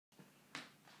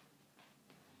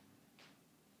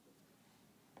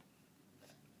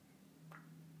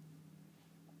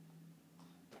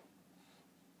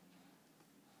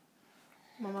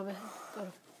Mama,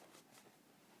 karo.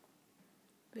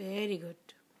 Very good.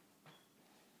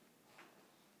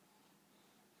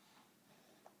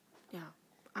 Yeah,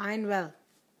 iron well.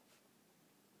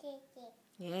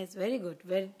 Yes, very good.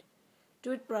 Very.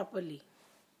 Do it properly.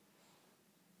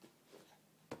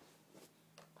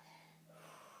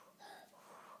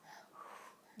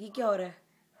 ये क्या हो रहा है?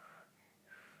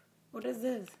 What is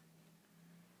this?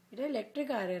 ये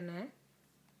electric iron है.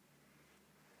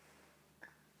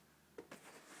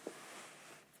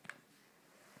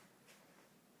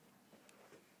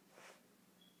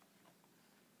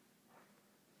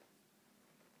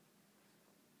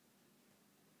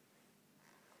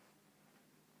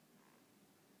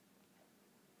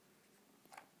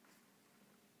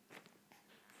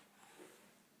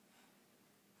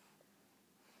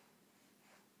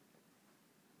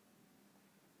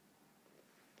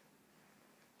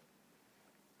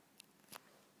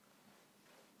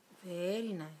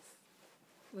 Very nice.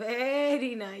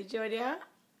 Very nice, Shaurya.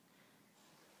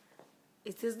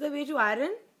 Is this the way to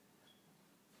iron?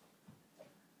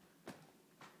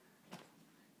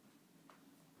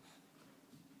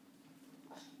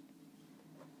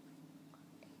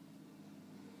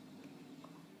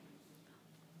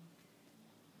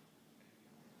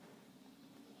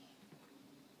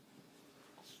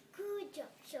 Good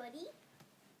job, Shaurya.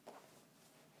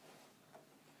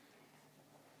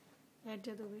 बैठ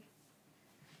जा तू भी.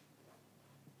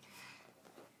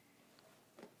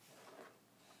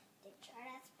 Did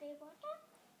Shaurya spray water?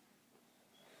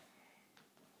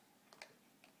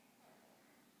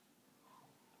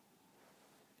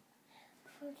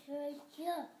 Right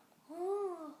here.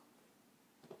 Oh.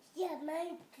 Yeah,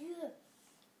 mine too.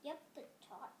 Yep, the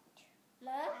top.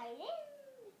 Iron.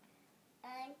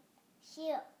 And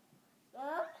here.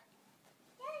 Yeah,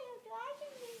 you're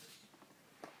dragging me.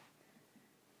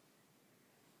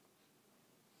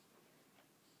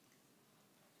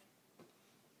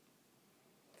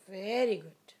 Very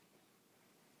good.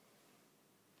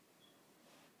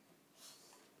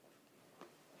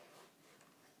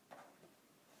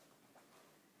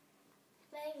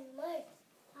 Mine.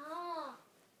 Ah.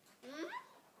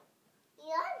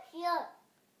 Here.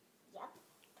 Yep.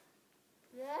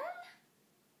 Then,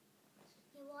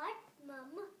 you what,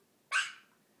 Mama?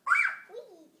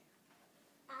 Wee.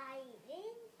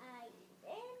 Iron.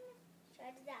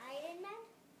 Shaurya the Iron Man.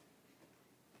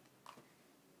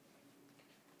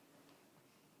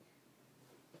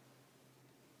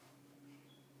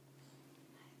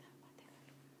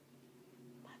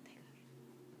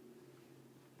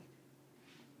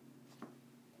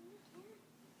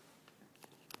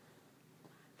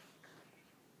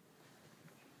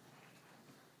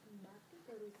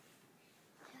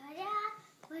 Shaurya,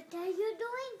 what are you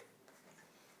doing?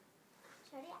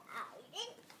 Shaurya,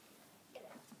 iron.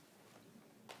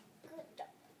 Good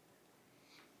job.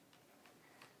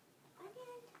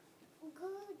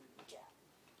 Good job.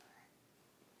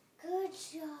 Good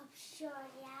job,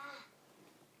 Shaurya.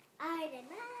 Iron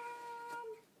Man.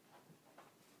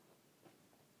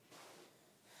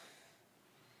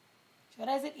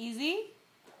 Shaurya, is it easy?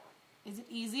 Is it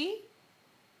easy?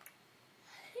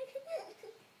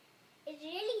 It's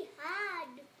really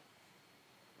hard.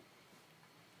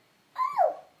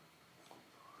 Oh!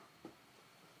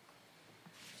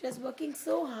 She's working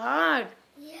so hard.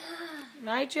 Yeah.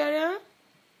 Right, Shaurya?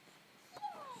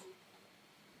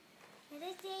 Let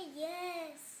us say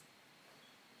yes.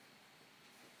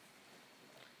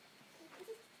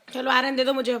 चलो iron दे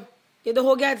दो मुझे अब. ये तो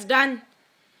हो गया. It's done.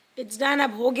 It's done.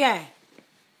 अब हो गया है.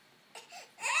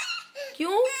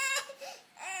 क्यों?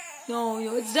 No,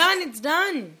 it's done. It's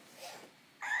done.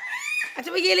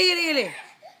 अच्छा भाई ये ले.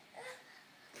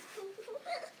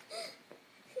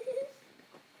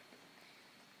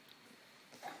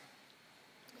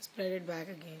 Spread it back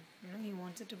again. You know, he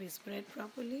wants it to be spread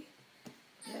properly.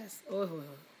 Yes. Oh.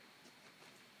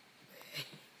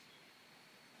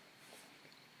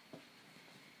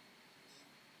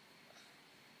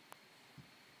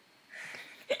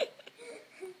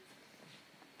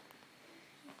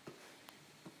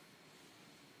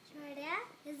 Shaurya,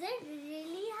 is it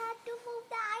really hard to move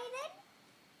the iron?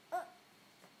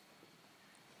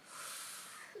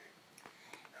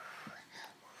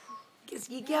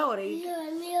 किसकी क्या हो रही है?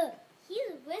 Here.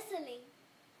 He's whistling.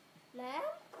 Ma'am?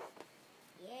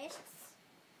 Yes.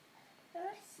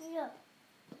 Here.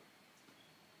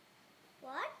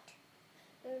 What?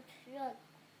 It's here.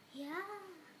 Yeah.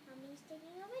 Mommy's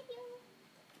taking a video.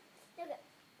 Look at.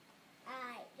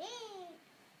 I did.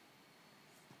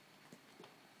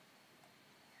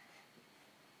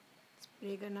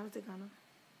 Spray करना सिखाना.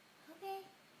 Okay.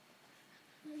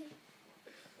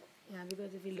 Yeah,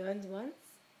 because if he learns once,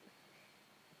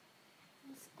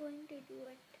 going to do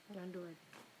it. Don't do it.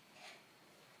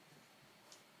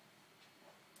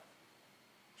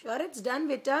 Sure, it's done,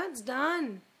 Vita. It's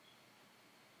done.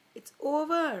 It's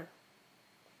over.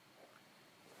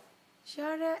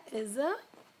 Shaurya is a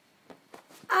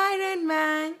Iron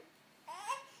Man.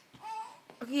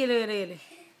 Okay, yele.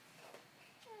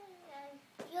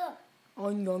 Yeah. Oh,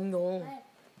 no.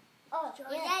 Oh,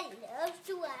 Shaurya loves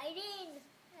to iron.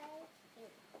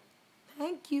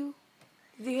 Thank you.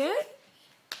 Did you hear?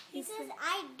 He says,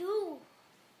 I do.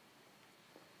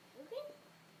 Okay?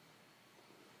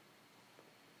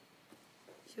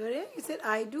 Shaurya, you said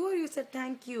I do or you said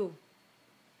thank you?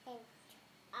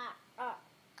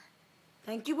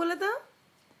 Thank you बोला था?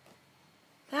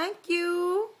 Thank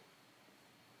you.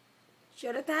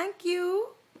 Shaurya, thank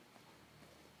you.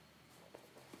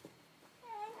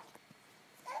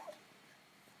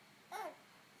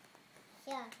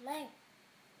 Yeah, mine.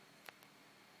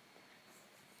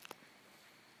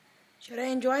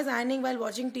 Shaurya enjoys ironing while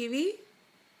watching TV.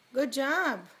 Good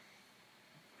job.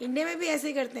 India में भी ऐसे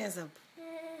ही करते हैं सब.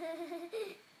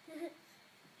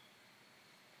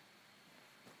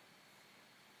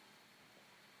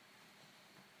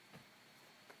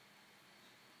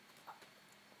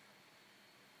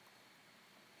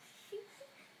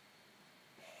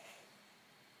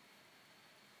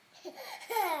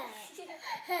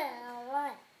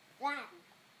 What?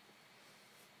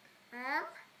 That.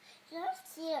 You're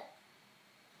cute.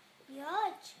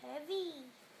 You're chubby.